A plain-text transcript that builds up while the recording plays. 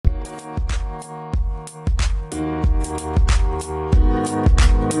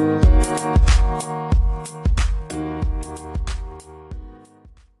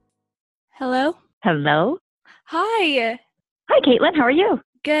Hello. Hi. Hi, Kaitlyn. How are you?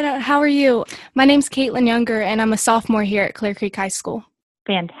 Good. How are you? My name's Kaitlyn Younger, and I'm a sophomore here at Clear Creek High School.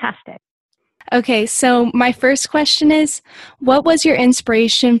 Fantastic. Okay, so my first question is, what was your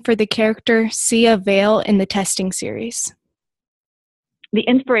inspiration for the character Sia Vale in the testing series? The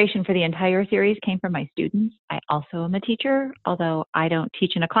inspiration for the entire series came from my students. I also am a teacher, although I don't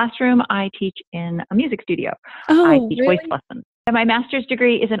teach in a classroom. I teach in a music studio. I Oh, teach voice really? lessons. And my master's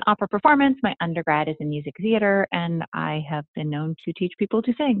degree is in opera performance. My undergrad is in music theater, and I have been known to teach people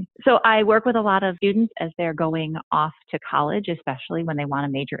to sing. So I work with a lot of students as they're going off to college, especially when they want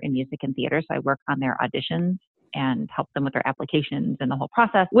to major in music and theater. So I work on their auditions and help them with their applications and the whole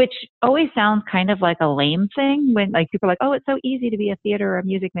process, which always sounds kind of like a lame thing when like people are like, oh, it's so easy to be a theater or a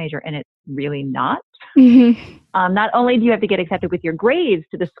music major. And it's really not. Mm-hmm. Not only do you have to get accepted with your grades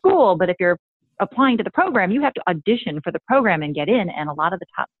to the school, but if you're applying to the program, you have to audition for the program and get in. And a lot of the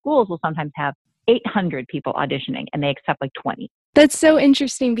top schools will sometimes have 800 people auditioning and they accept like 20. That's so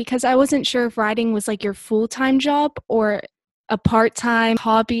interesting because I wasn't sure if writing was like your full-time job or a part-time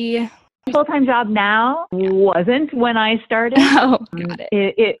hobby. Full-time job now wasn't when I started. Oh, got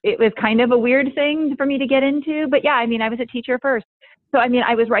it. It was kind of a weird thing for me to get into, but yeah, I mean, I was a teacher first. So, I mean,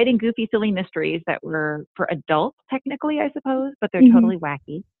 I was writing goofy, silly mysteries that were for adults, technically, I suppose, but they're totally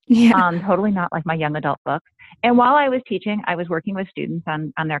wacky. Yeah. Totally not like my young adult books. And while I was teaching, I was working with students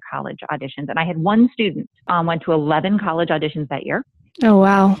on their college auditions. And I had one student went to 11 college auditions that year. Oh,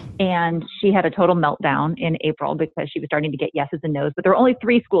 wow. And she had a total meltdown in April because she was starting to get yeses and nos. But there were only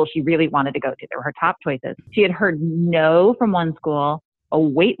 3 schools she really wanted to go to. They were her top choices. She had heard no from one school, a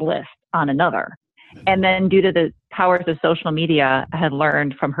wait list on another. And then due to the powers of social media, I had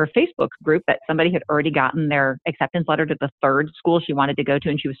learned from her Facebook group that somebody had already gotten their acceptance letter to the 3rd school she wanted to go to.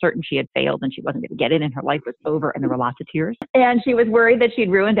 And she was certain she had failed and she wasn't going to get in and her life was over. And there were lots of tears. And she was worried that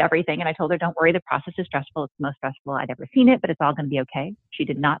she'd ruined everything. And I told her, don't worry, the process is stressful. It's the most stressful I'd ever seen it, but it's all going to be okay. She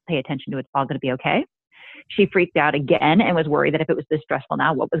did not pay attention to it's all going to be okay. She freaked out again and was worried that if it was this stressful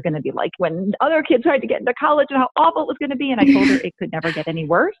now, what was going to be like when other kids tried to get into college and how awful it was going to be. And I told her it could never get any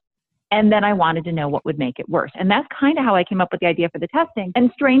worse. And then I wanted to know what would make it worse. And that's kind of how I came up with the idea for the testing. And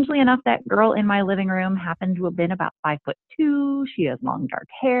strangely enough, that girl in my living room happened to have been about 5'2". She has long dark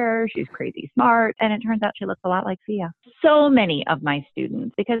hair. She's crazy smart. And it turns out she looks a lot like Sia. So many of my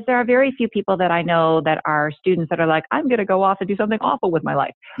students, because there are very few people that I know that are students that are like, I'm going to go off and do something awful with my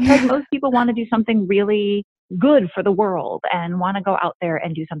life. Like most people want to do something really good for the world and want to go out there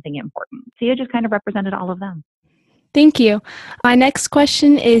and do something important. Sia just kind of represented all of them. Thank you. My next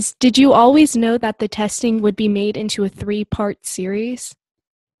question is, did you always know that the testing would be made into a 3-part series?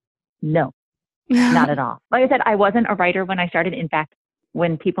 No, not at all. Like I said, I wasn't a writer when I started. In fact,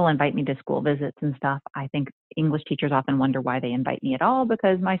 when people invite me to school visits and stuff, I think English teachers often wonder why they invite me at all,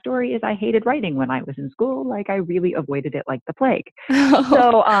 because my story is I hated writing when I was in school. Like I really avoided it like the plague.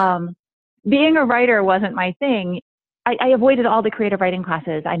 So being a writer wasn't my thing. I avoided all the creative writing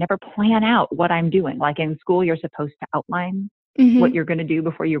classes. I never plan out what I'm doing. Like in school, you're supposed to outline what you're going to do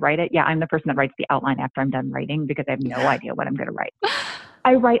before you write it. Yeah, I'm the person that writes the outline after I'm done writing because I have no idea what I'm going to write.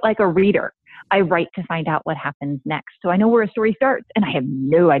 I write like a reader. I write to find out what happens next. So I know where a story starts and I have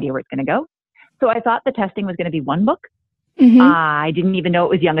no idea where it's going to go. So I thought the testing was going to be one book. I didn't even know it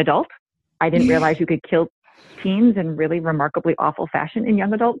was young adult. I didn't realize you could kill teens in really remarkably awful fashion in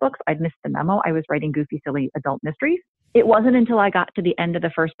young adult books. I'd missed the memo. I was writing goofy, silly adult mysteries. It wasn't until I got to the end of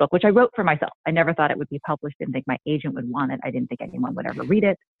the first book, which I wrote for myself. I never thought it would be published. Didn't think my agent would want it. I didn't think anyone would ever read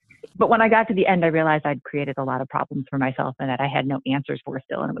it. But when I got to the end, I realized I'd created a lot of problems for myself and that I had no answers for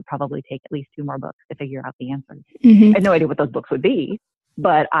still. And it would probably take at least 2 more books to figure out the answers. I had no idea what those books would be,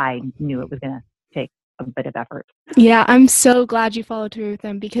 but I knew it was going to take a bit of effort. Yeah, I'm so glad you followed through with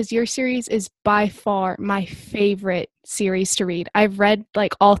them because your series is by far my favorite series to read. I've read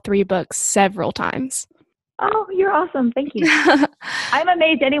like all 3 books several times. Oh, you're awesome. Thank you. I'm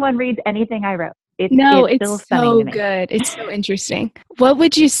amazed anyone reads anything I wrote. It's still stunning so to me. good. It's so interesting. What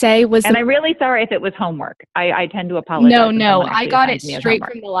would you say was And I'm really sorry if it was homework. I tend to apologize. No, I got it straight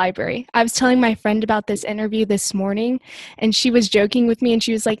from the library. I was telling my friend about this interview this morning, and she was joking with me, and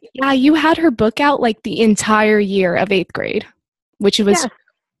she was like, yeah, you had her book out like the entire year of 8th grade, which was,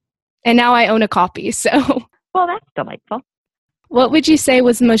 and now I own a copy, so. Well, that's delightful. What would you say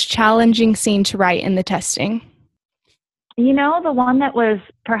was the most challenging scene to write in the testing? You know, the one that was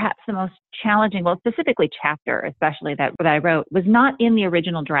perhaps the most challenging, well, specifically chapter, especially that I wrote, was not in the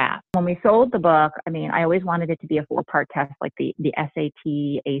original draft. When we sold the book, I mean, I always wanted it to be a 4-part test, like the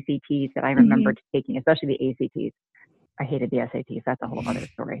SAT, ACTs that I remembered taking, especially the ACTs. I hated the SATs. That's a whole other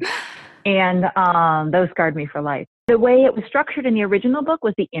story. And those scarred me for life. The way it was structured in the original book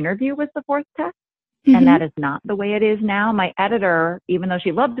was the interview was the 4th test. And that is not the way it is now. My editor, even though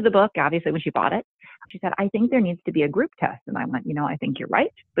she loved the book, obviously when she bought it, she said, I think there needs to be a group test. And I went, I think you're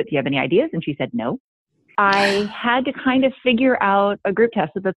right, but do you have any ideas? And she said, no. I had to kind of figure out a group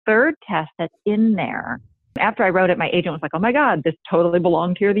test. So the third test that's in there, after I wrote it, my agent was like, oh my God, this totally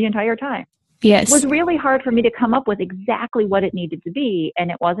belonged here the entire time. Yes. It was really hard for me to come up with exactly what it needed to be.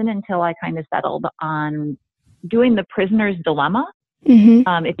 And it wasn't until I kind of settled on doing the prisoner's dilemma.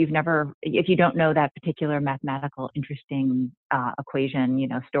 If you don't know that particular mathematical interesting equation,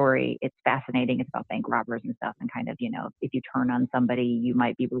 story, it's fascinating. It's about bank robbers and stuff, and kind of, if you turn on somebody, you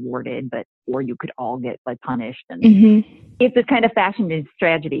might be rewarded, or you could all get punished. And it's this kind of fascinating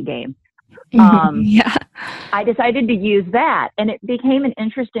strategy game. I decided to use that, and it became an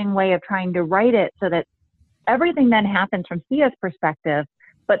interesting way of trying to write it so that everything then happens from Sia's perspective,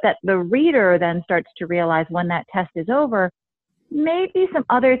 but that the reader then starts to realize when that test is over, maybe some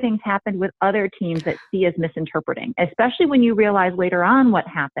other things happened with other teams that Sia's misinterpreting, especially when you realize later on what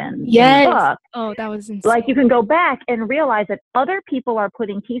happened in the book. Oh, that was insane. Like, you can go back and realize that other people are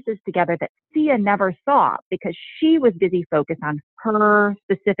putting pieces together that Sia never saw because she was busy focused on her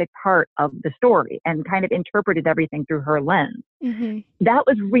specific part of the story and kind of interpreted everything through her lens. That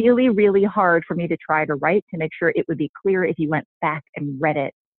was really, really hard for me to try to write, to make sure it would be clear if you went back and read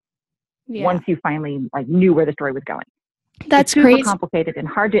it once you finally knew where the story was going. That's super crazy. Complicated and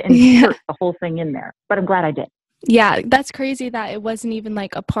hard to insert the whole thing in there, but I'm glad I did. Yeah, that's crazy that it wasn't even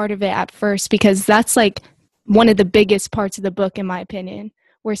a part of it at first, because that's one of the biggest parts of the book, in my opinion,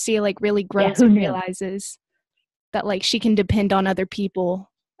 where Sia really grows and realizes that she can depend on other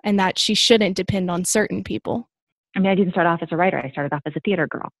people and that she shouldn't depend on certain people. I mean, I didn't start off as a writer. I started off as a theater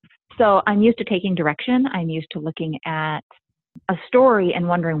girl. So I'm used to taking direction. I'm used to looking at a story and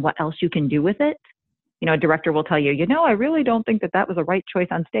wondering what else you can do with it. A director will tell you, I really don't think that was a right choice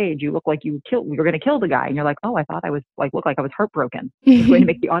on stage. You look like you're going to kill the guy. And you're like, oh, I thought I was looked like I was heartbroken. I was going to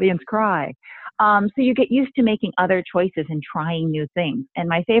make the audience cry. So you get used to making other choices and trying new things. And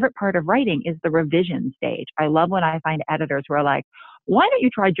my favorite part of writing is the revision stage. I love when I find editors who are like, why don't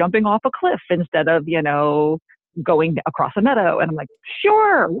you try jumping off a cliff instead of, going across a meadow? And I'm like,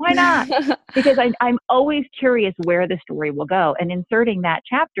 sure, why not? Because I'm always curious where the story will go. And inserting that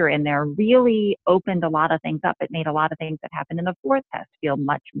chapter in there really opened a lot of things up. It made a lot of things that happened in the fourth test feel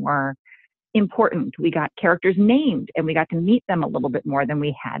much more important. We got characters named and we got to meet them a little bit more than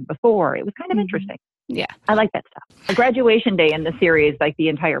we had before. It was kind of interesting. Yeah. I like that stuff. A graduation day in the series, the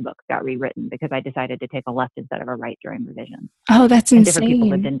entire book got rewritten because I decided to take a left instead of a right during revision. Oh, that's insane. Different people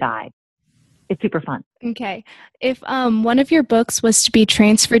lived and died. It's super fun. Okay. If one of your books was to be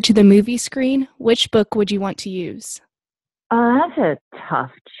transferred to the movie screen, which book would you want to use? That's a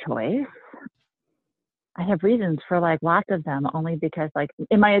tough choice. I have reasons for lots of them, only because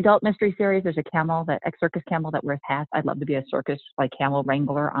in my adult mystery series, there's a circus camel that wears hats. I'd love to be a circus camel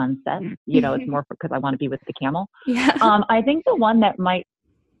wrangler on set. It's more because I want to be with the camel. Yeah. I think the one that might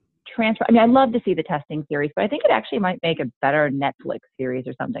transfer, I'd love to see the testing series, but I think it actually might make a better Netflix series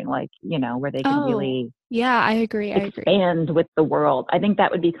or something where they can really I agree. expand with the world. I think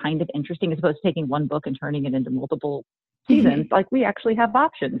that would be kind of interesting, as opposed to taking one book and turning it into multiple seasons. We actually have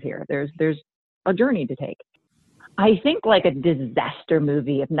options here. There's a journey to take. I think a disaster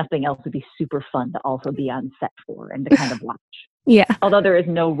movie, if nothing else, would be super fun to also be on set for and to kind of watch. Yeah. Although there is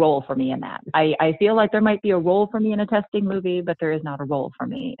no role for me in that. I feel like there might be a role for me in a testing movie, but there is not a role for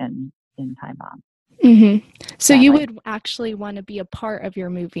me in Time Bomb. So you would actually want to be a part of your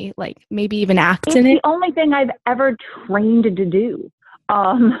movie, maybe even act in it? It's the only thing I've ever trained to do.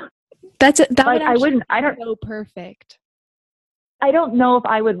 That would actually I don't so perfect. I don't know if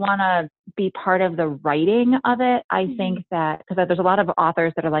I would want to be part of the writing of it. I think that, because there's a lot of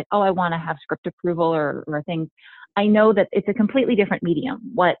authors that are like, oh, I want to have script approval or things. I know that it's a completely different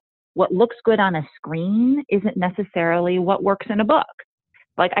medium. What looks good on a screen isn't necessarily what works in a book.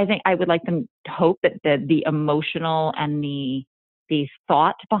 I think I would like them to hope that the emotional and the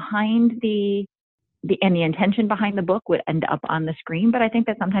thought behind the intention behind the book would end up on the screen. But I think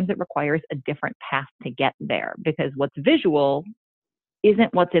that sometimes it requires a different path to get there, because what's visual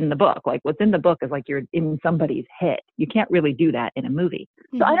isn't what's in the book. What's in the book is you're in somebody's head. You can't really do that in a movie.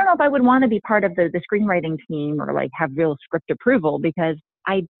 So I don't know if I would want to be part of the screenwriting team or have real script approval, because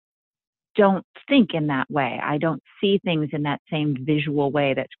I don't think in that way. I don't see things in that same visual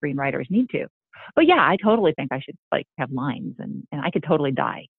way that screenwriters need to. But yeah, I totally think I should have lines, and I could totally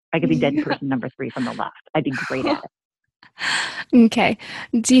die. I could be dead person number 3 from the left. I'd be great at it. Okay.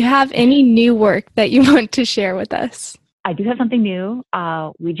 Do you have any new work that you want to share with us? I do have something new.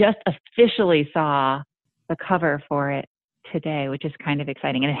 We just officially saw the cover for it today, which is kind of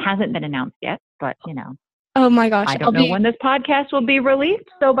exciting. And it hasn't been announced yet, but Oh my gosh. I don't know when this podcast will be released.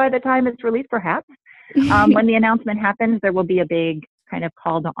 So by the time it's released, perhaps, when the announcement happens, there will be a big kind of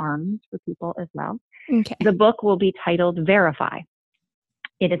call to arms for people as well. Okay. The book will be titled Verify.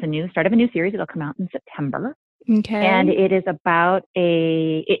 It is start of a new series. It'll come out in September. Okay. And it is about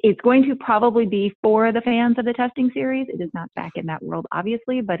it's going to probably be for the fans of the testing series. It is not back in that world,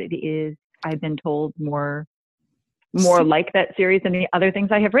 obviously, but it is, I've been told, more like that series than the other things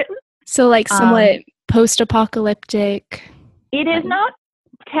I have written. So like somewhat post-apocalyptic. It is not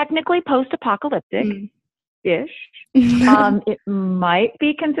technically post-apocalyptic-ish. It might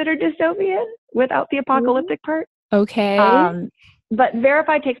be considered dystopian without the apocalyptic part. Okay. But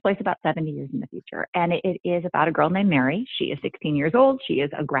Verify takes place about 70 years in the future. And it is about a girl named Mary. She is 16 years old. She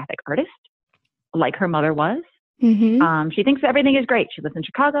is a graphic artist, like her mother was. Mm-hmm. She thinks everything is great. She lives in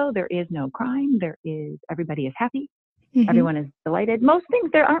Chicago. There is no crime. Everybody is happy. Mm-hmm. Everyone is delighted. Most things,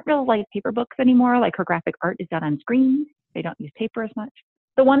 there aren't real like paper books anymore. Like her graphic art is done on screens. They don't use paper as much.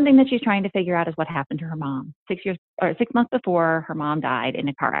 The one thing that she's trying to figure out is what happened to her mom. 6 months before, her mom died in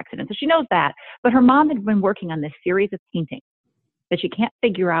a car accident. So she knows that. But her mom had been working on this series of paintings that she can't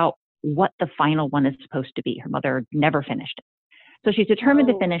figure out what the final one is supposed to be. Her mother never finished it. So she's determined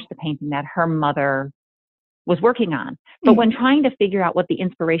to finish the painting that her mother was working on. But when trying to figure out what the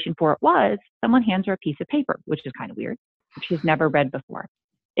inspiration for it was, someone hands her a piece of paper, which is kind of weird, which she's never read before.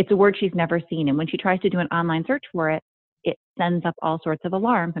 It's a word she's never seen. And when she tries to do an online search for it, it sends up all sorts of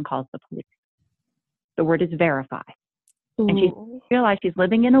alarms and calls the police. The word is verify. Ooh. And she realized she's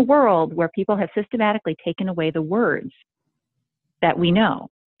living in a world where people have systematically taken away the words that we know,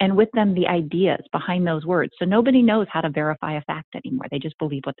 and with them the ideas behind those words. So nobody knows how to verify a fact anymore. They just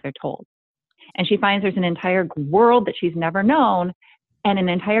believe what they're told. And she finds there's an entire world that she's never known, and an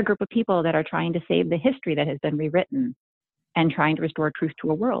entire group of people that are trying to save the history that has been rewritten and trying to restore truth to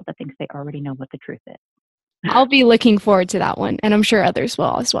a world that thinks they already know what the truth is. I'll be looking forward to that one, and I'm sure others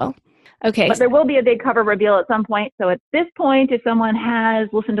will as well. Okay. But there will be a big cover reveal at some point. So at this point, if someone has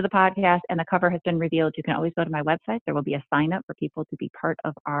listened to the podcast and the cover has been revealed, you can always go to my website. There will be a sign up for people to be part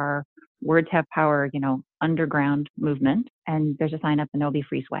of our Words Have Power, underground movement. And there's a sign up, and there'll be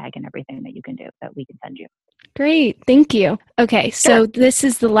free swag and everything that you can do that we can send you. Great. Thank you. Okay. So This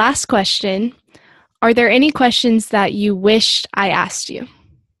is the last question. Are there any questions that you wished I asked you?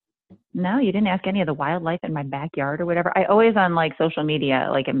 No, you didn't ask any of the wildlife in my backyard or whatever. I always on like social media,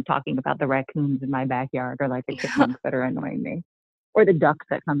 like I'm talking about the raccoons in my backyard or like the chipmunks that are annoying me or the ducks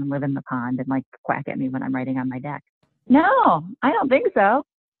that come and live in the pond and like quack at me when I'm writing on my deck. No, I don't think so.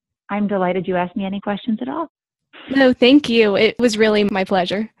 I'm delighted you asked me any questions at all. No, thank you. It was really my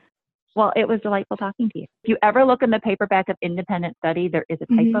pleasure. Well, it was delightful talking to you. If you ever look in the paperback of Independent Study, there is a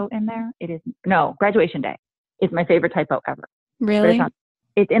typo in there. Graduation Day is my favorite typo ever. Really?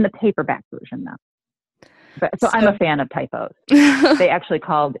 It's in the paperback version, though. So I'm a fan of typos. They actually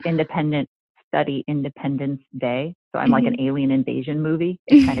called Independent Study Independence Day. So I'm like an alien invasion movie.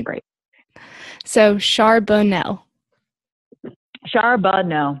 It's kind of great. So Charbonneau.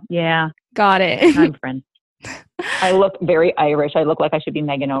 Charbonneau. Yeah. Got it. I'm French. I look very Irish. I look like I should be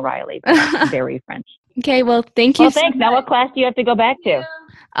Megan O'Reilly, but I'm very French. Okay. Well, thank you. Well, thanks. Now what class do you have to go back to?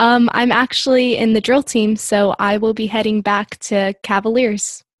 I'm actually in the drill team, so I will be heading back to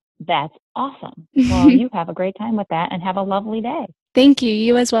Cavaliers. That's awesome. Well, you have a great time with that and have a lovely day. Thank you.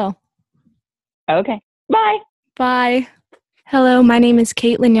 You as well. Okay. Bye. Bye. Hello, my name is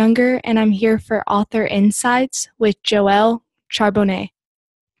Kaitlyn Younger, and I'm here for Author Insights with Joelle Charbonneau.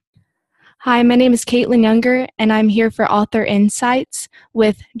 Hi, my name is Kaitlyn Younger, and I'm here for Author Insights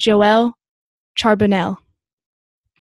with Joelle Charbonneau.